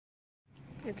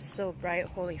It's so bright,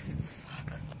 holy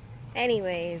fuck.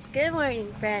 Anyways, good morning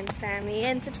friends, family,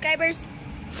 and subscribers.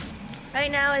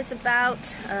 Right now it's about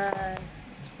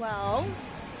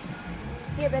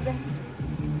 12. Here, baby.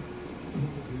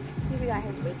 We got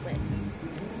his bracelet.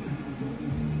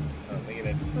 Oh, look at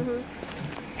it.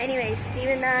 Anyways, Steve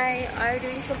and I are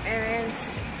doing some errands.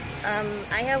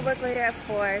 I have work later at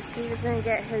 4. Steve is gonna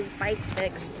get his bike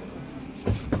fixed.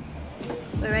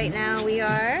 But right now we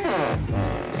are,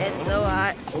 it's so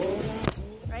hot.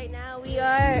 Right now we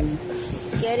are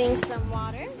getting some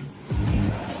water.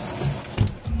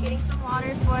 Getting some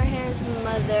water for his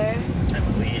mother. I'm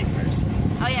bleeding first.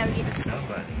 Oh yeah, we need to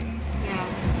somebody. Yeah.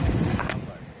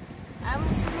 Somebody. I'm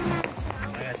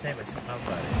Like I said, but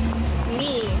somebody.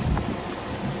 Me.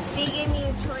 Steve gave me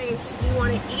a choice. Do you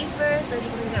want to eat first or do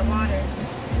you want to get water?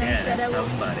 And Yeah, I said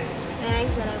somebody. And I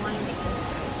said I wanted to eat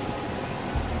first.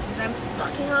 Because I'm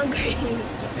fucking hungry.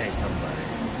 Okay, somebody.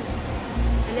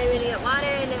 And then we're gonna get water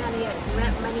and then I'm gonna get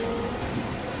rent money.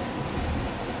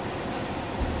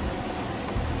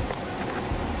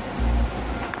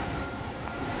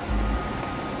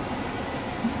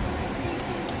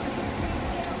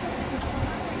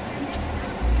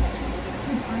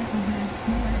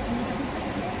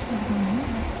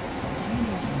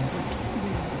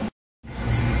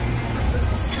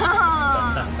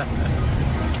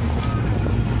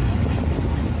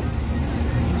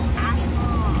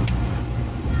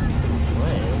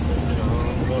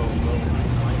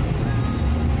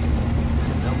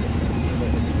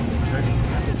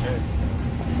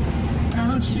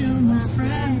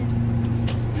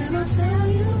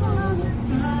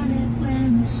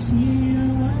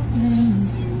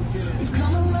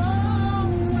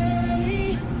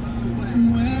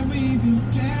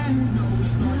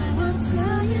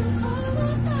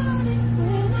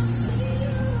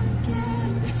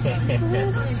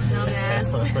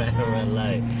 Run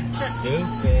light.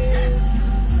 Stupid.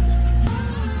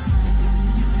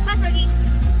 Hi, Froggy.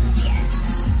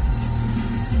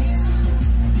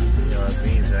 You know what it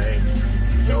means, right?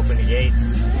 You open the gates.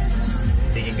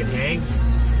 Think you can hang?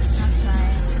 That's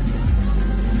right.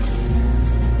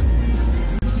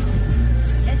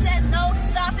 It says no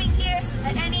stopping here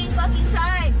at any fucking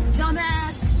time,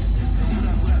 dumbass.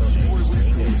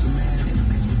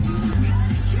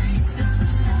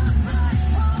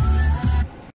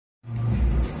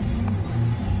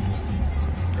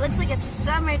 Looks like it's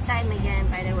summertime again,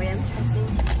 by the way. I'm trusting.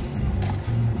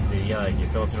 Your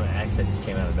Filipino accent just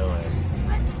came out of nowhere.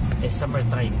 What? It's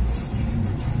summertime.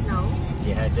 No.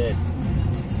 Yeah, I did.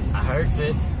 I heard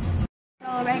it. So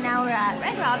right now we're at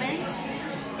Red Robin's.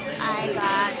 I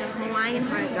got the Hawaiian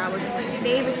heartthrob, which is my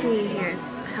favorite meat here.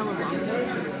 Hella long.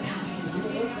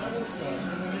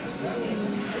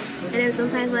 And then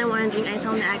sometimes when I want to drink, I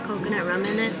tell them to add coconut rum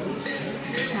in it.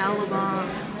 Hella bomb.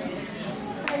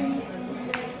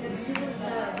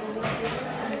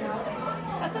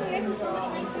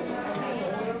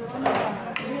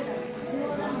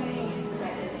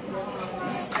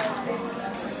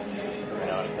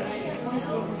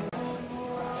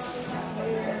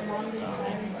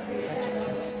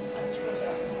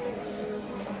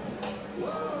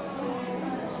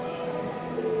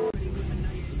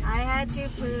 I had to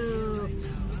poop.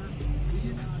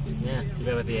 Yeah, too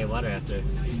bad with the water after.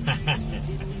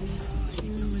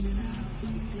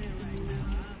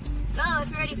 Go, if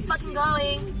you're already fucking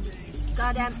going.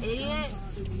 Goddamn idiot.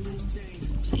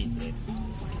 Jeez, babe.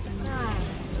 God.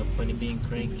 No funny being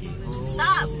cranky. Oh,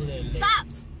 Stop! Stop!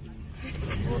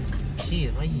 Well,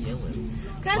 jeez, why are you yelling?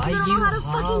 Because we don't know how to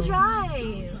fucking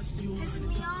drive. Pisses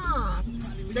me off.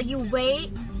 It's like you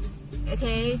wait,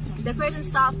 okay? The person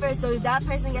stopped first, so that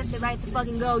person gets the right to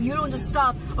fucking go. You don't just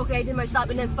stop, okay, I did my stop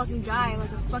and then fucking drive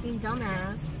like a fucking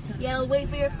dumbass. You gotta wait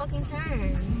for your fucking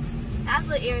turn. That's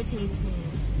what irritates me.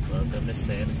 Welcome to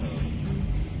San Jose.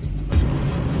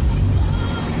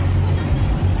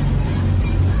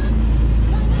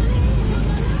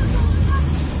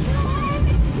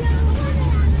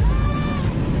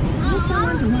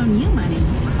 Someone to loan you money.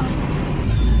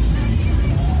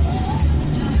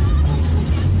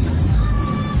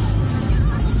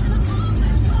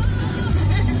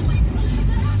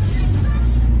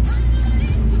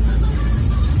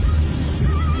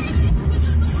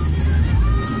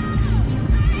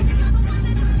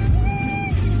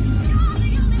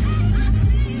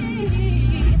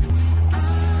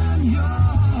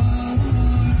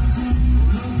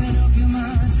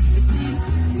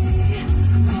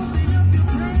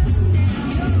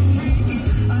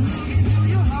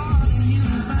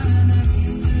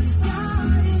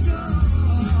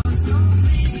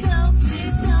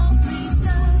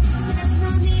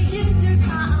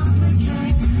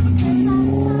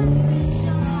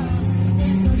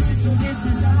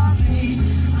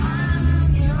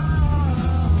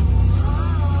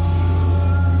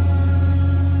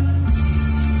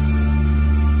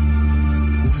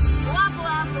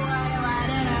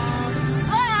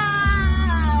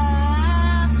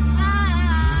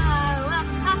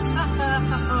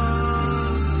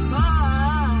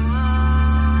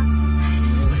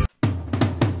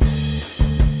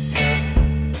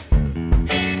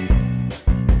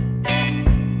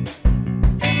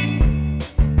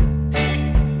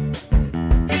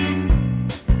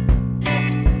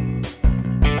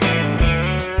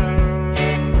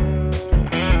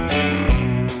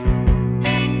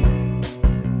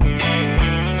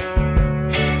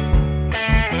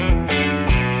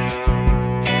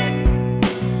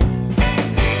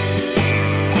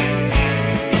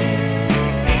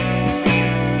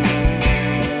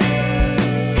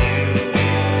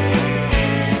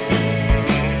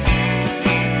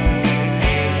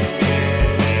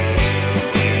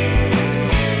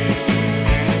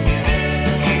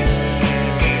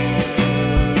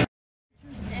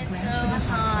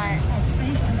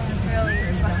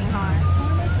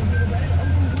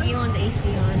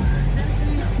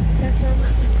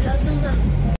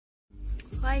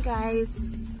 Hi guys.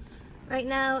 Right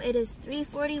now it is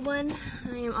 3:41.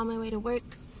 I am on my way to work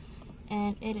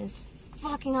and it is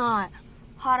fucking hot.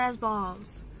 Hot as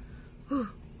balls. Whew.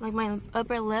 Like my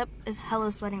upper lip is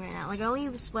hella sweating right now. Like I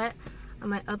only sweat on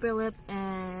my upper lip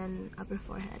and upper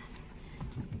forehead.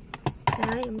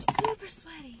 And I am super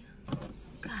sweaty.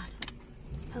 God.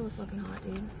 Hella fucking hot,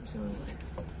 dude. I'm so annoyed.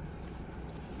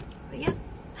 But yeah.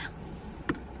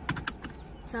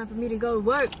 Time for me to go to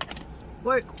work.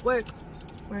 Work.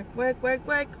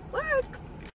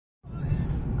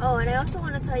 Oh, and I also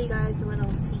want to tell you guys a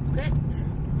little secret.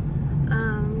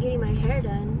 I'm getting my hair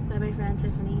done by my friend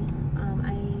Tiffany.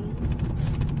 I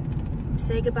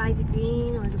say goodbye to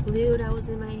green or the blue that was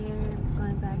in my hair,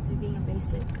 going back to being a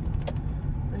basic,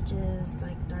 which is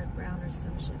like dark brown or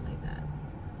some shit like that.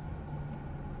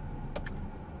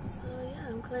 So yeah,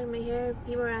 I'm coloring my hair.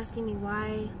 People are asking me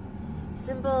why.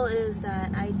 Simple is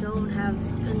that I don't have,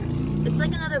 it's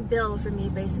like another bill for me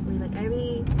basically. Like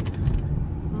every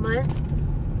month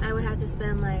I would have to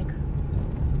spend like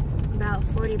about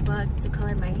 $40 to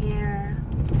color my hair,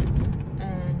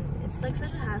 and it's like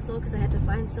such a hassle because I have to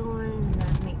find someone and I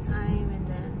have to make time, and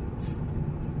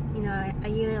then you know I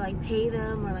either like pay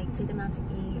them or like take them out to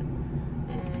eat,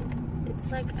 and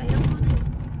it's like I don't want to,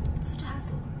 it's such a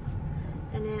hassle.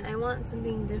 And then I want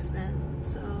something different,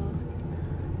 so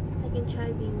I can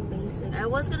try being basic. I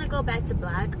was gonna go back to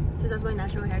black because that's my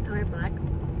natural hair color, black.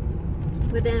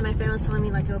 But then my friend was telling me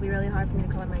like it'll be really hard for me to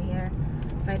color my hair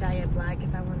if I dye it black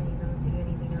if I want to, you know, do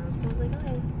anything else. So I was like,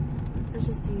 okay, let's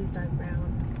just do dark brown.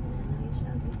 And I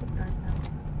shall do dark brown.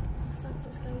 What the fuck is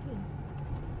this guy doing?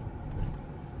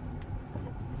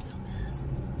 Dumbass.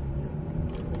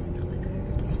 My stomach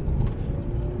hurts.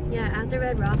 Yeah, after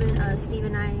Red Robin, Steve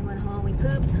and I went home. We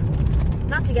pooped.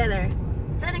 Not together.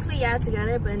 Technically, yeah,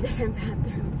 together, but in different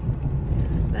bathrooms.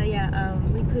 But yeah,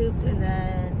 we pooped and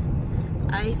then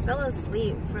I fell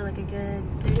asleep for like a good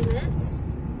 30 minutes.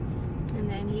 And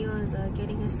then he was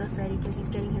getting his stuff ready because he's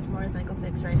getting his motorcycle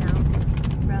fixed right now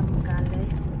from Gale.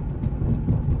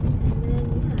 And then,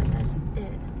 yeah, that's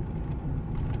it.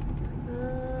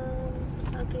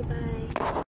 Okay,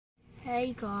 bye.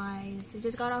 Hey guys, I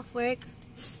just got off work.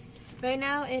 Right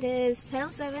now it is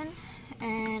 10:07.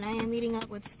 And I am meeting up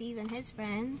with Steve and his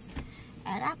friends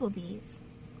at Applebee's.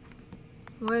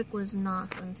 Work was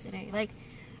not fun today. Like,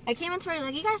 I came into work,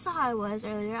 like, you guys saw how I was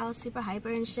earlier. I was super hyper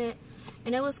and shit.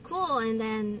 And it was cool. And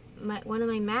then one of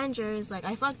my managers, like,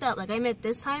 I fucked up. Like, I admit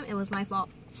this time it was my fault.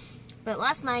 But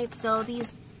last night, so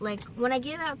these, like, when I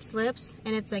give out slips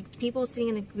and it's, like, people sitting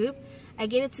in a group, I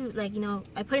give it to, like, you know,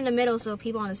 I put it in the middle so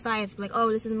people on the sides be like,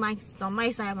 oh, this is mine. It's on my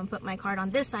side. I'm going to put my card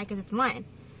on this side because it's mine.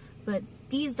 But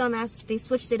these dumbasses, they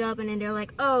switched it up and then they're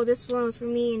like, oh, this one was for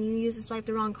me and you used to swipe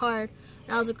the wrong card.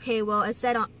 And I was like, okay, well, it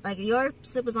said, on, like, your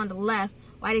slip was on the left.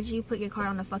 Why did you put your card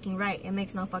on the fucking right? It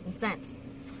makes no fucking sense.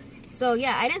 So,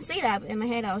 yeah, I didn't say that. But in my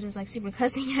head, I was just, like, super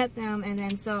cussing at them. And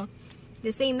then, so,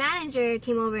 the same manager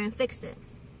came over and fixed it.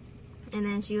 And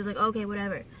then she was like, okay,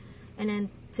 whatever. And then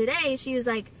today, she was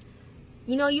like,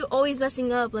 you know, you always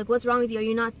messing up. Like, what's wrong with you? Are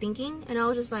you not thinking? And I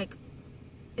was just like,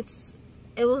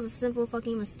 it was a simple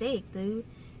fucking mistake, dude.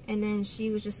 And then she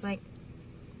was just like,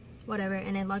 whatever,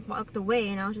 and then like walked away,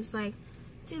 and I was just like,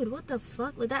 dude, what the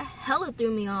fuck? Like, that hella threw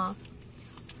me off.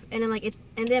 And then like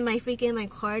and then my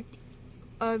card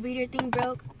reader thing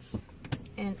broke,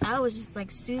 and I was just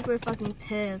like super fucking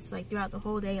pissed like throughout the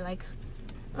whole day. Like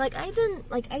I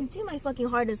do my fucking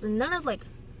hardest, and none of, like,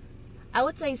 I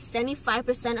would say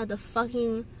 75% of the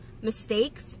fucking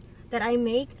mistakes that I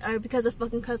make are because of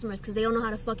fucking customers, because they don't know how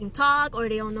to fucking talk, or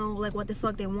they don't know like what the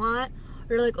fuck they want,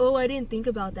 or like, oh, I didn't think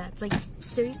about that. It's like,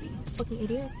 seriously, fucking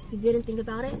idiot, you didn't think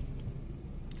about it?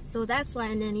 So that's why.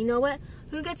 And then, you know what,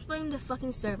 who gets blamed? The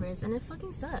fucking servers, and it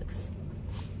fucking sucks.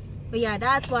 But yeah,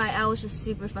 that's why I was just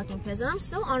super fucking pissed, and I'm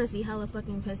still honestly hella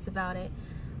fucking pissed about it.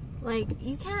 Like,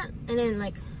 you can't. And then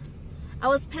like, I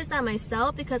was pissed at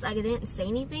myself because I didn't say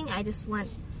anything. I just went,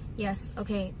 yes,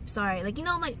 okay, sorry. Like, you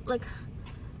know,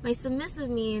 my submissive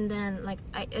me, and then like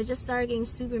I just started getting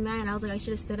super mad. I was like, I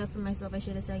should have stood up for myself. I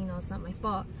should have said, you know, it's not my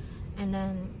fault. And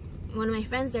then one of my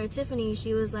friends there, Tiffany,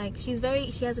 she was like, she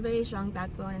has a very strong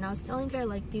backbone, and I was telling her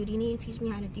like, dude, you need to teach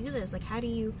me how to do this. Like, how do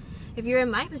you, if you're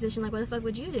in my position, like, what the fuck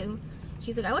would you do?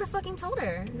 She's like, I would have fucking told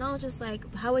her. And I was just like,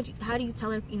 how do you tell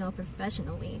her, you know,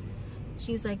 professionally?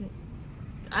 She's like,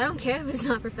 I don't care if it's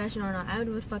not professional or not. I would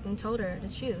have fucking told her the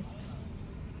truth.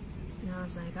 And I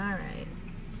was like, alright.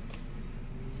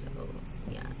 So,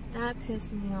 yeah, that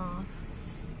pissed me off.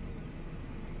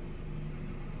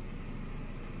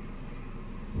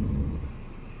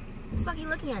 What the fuck are you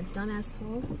looking at, dumbass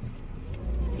hole?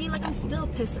 See, like, I'm still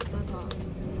pissed the fuck off.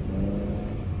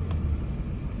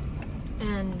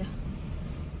 And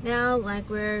now, like,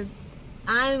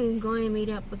 I'm going to meet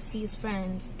up with C's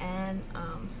friends, and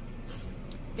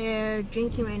they're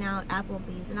drinking right now at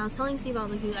Applebee's. And I was telling Steve, I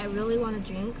was like, dude, I really want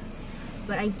to drink,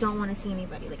 but I don't want to see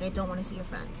anybody. Like, I don't want to see your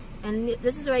friends. And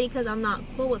this is already because I'm not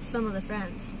cool with some of the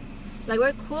friends. Like,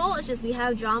 we're cool, it's just we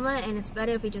have drama, and it's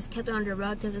better if we just kept it under the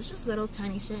rug, because it's just little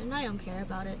tiny shit, and I don't care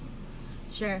about it.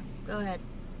 Sure, go ahead.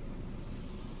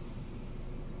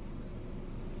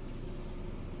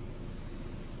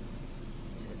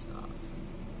 Piss off.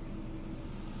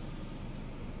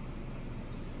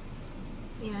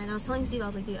 Yeah, and I was telling Steve, I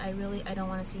was like, dude, I don't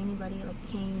want to see anybody. Like,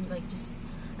 can you, like, just...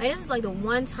 Like, this is, like, the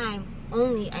one time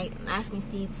only I'm asking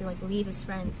Steve to, like, leave his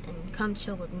friends and come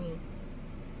chill with me.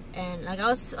 And, like, I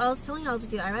was telling him, I was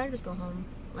like, dude, I'd rather just go home.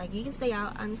 Like, you can stay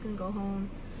out. I'm just gonna go home,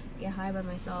 get high by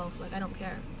myself. Like, I don't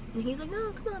care. And he's like,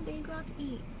 no, come on, babe, go out to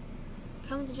eat.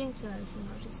 Come to drink to us. And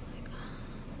I was just like,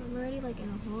 I'm already, like, in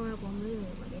a horrible mood.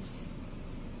 Like, I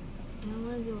don't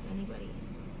want to deal with anybody.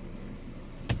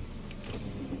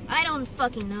 I don't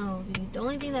fucking know, dude. The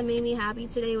only thing that made me happy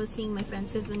today was seeing my friend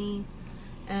Tiffany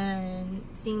and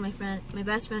seeing my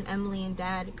best friend Emily and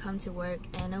Dad come to work,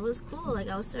 and it was cool. Like,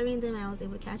 I was serving them and I was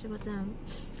able to catch up with them.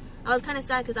 I was kind of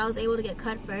sad because I was able to get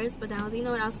cut first, but then I was, you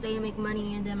know what, I'll stay and make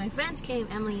money. And then my friends came,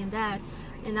 Emily and Dad,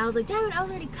 and I was like, damn it, I was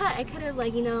already cut. I could have,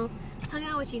 like, you know, hung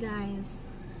out with you guys.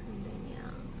 And then,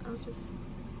 yeah, I was just,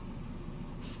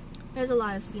 there's a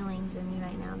lot of feelings in me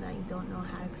right now that I don't know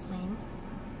how to explain.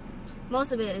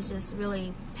 Most of it is just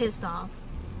really pissed off,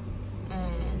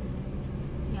 and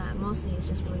yeah, mostly it's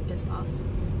just really pissed off.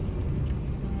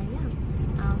 And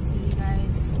yeah, I'll see you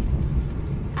guys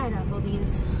at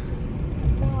Applebee's.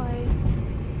 Bye.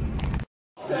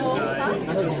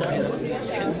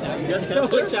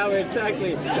 Shower,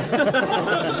 exactly.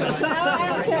 Shower, I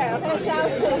don't care. Okay,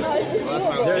 shower's cool. No, it's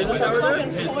doable. There is a shower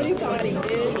there? Fucking porta potty,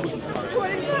 dude.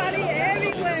 Porta potty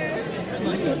everywhere.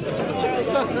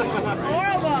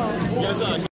 Horrible. What's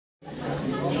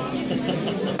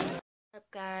up,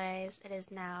 guys? It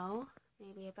is now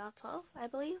maybe about 12, I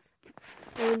believe.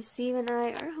 And Steve and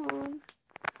I are home.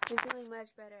 I'm feeling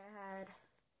much better. I had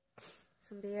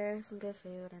some beer, some good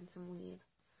food, and some weed.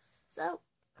 So,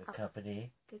 Good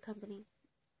company. Good company.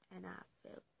 And I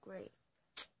feel great.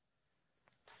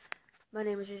 My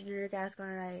name is Regina Gascon,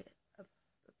 and I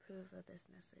approve of this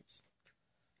message.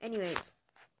 Anyways,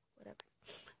 whatever.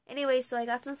 Anyway, so I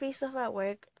got some free stuff at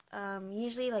work.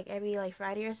 Usually, like, every, like,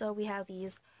 Friday or so, we have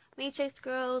these Matrix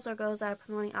girls or girls that are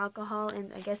promoting alcohol,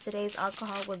 and I guess today's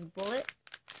alcohol was Bullet.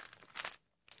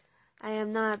 I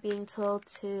am not being told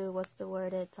to,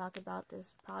 talk about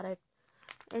this product.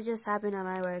 It just happened at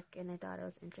my work, and I thought it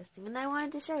was interesting, and I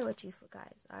wanted to share it with you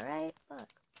guys, alright? Look.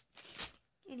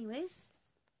 Anyways,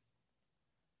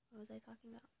 what was I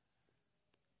talking about?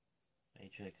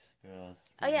 Matrix girls.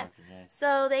 Oh, yeah.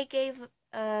 So they gave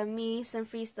me some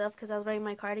free stuff because I was wearing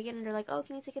my cardigan, and they're like, oh,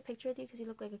 can we take a picture with you because you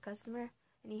look like a customer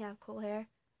and you have cool hair?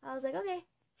 I was like, okay.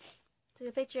 Took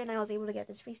a picture, and I was able to get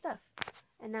this free stuff.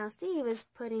 And now Steve is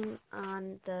putting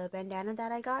on the bandana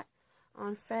that I got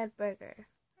on Fred Burger,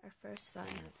 our first son.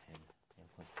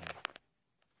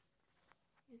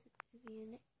 Is he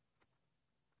in it?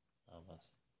 Almost.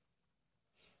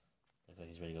 Looks like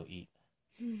he's ready to go eat.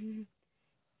 He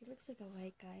looks like a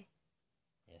white guy.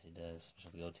 Yes, he does.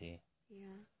 Especially the goatee.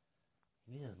 Yeah.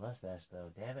 He needs his mustache,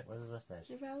 though. Damn it, where's his mustache?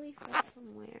 He probably fell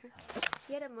somewhere.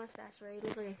 He had a mustache where he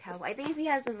looked like a cowboy. I think if he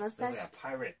has the mustache... Like a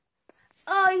pirate.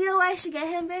 Oh, you know what I should get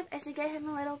him, babe? I should get him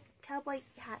a little cowboy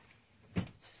hat.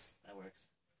 That works.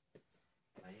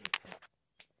 I need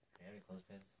any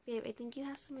clothespins? Babe, I think you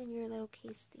have some in your little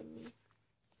case thingy. You're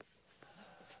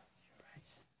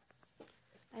right.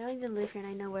 I don't even live here,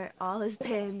 and I know where all his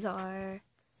pins are.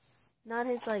 Not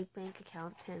his, like, bank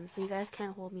account pins, so you guys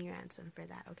can't hold me ransom for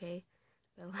that, okay?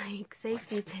 But, like,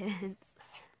 safety pins.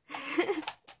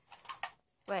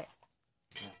 What?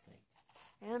 Nothing.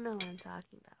 I don't know what I'm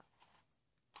talking about.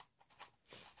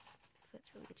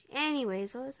 Fits really good.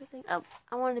 Anyways, what was I saying? Oh,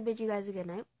 I wanted to bid you guys a good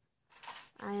night.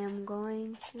 I'm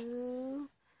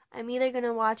either going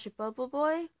to watch Bubble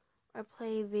Boy or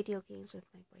play video games with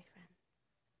my boyfriend.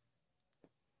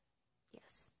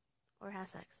 Yes. Or have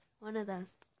sex. One of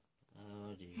those.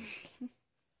 Oh, geez.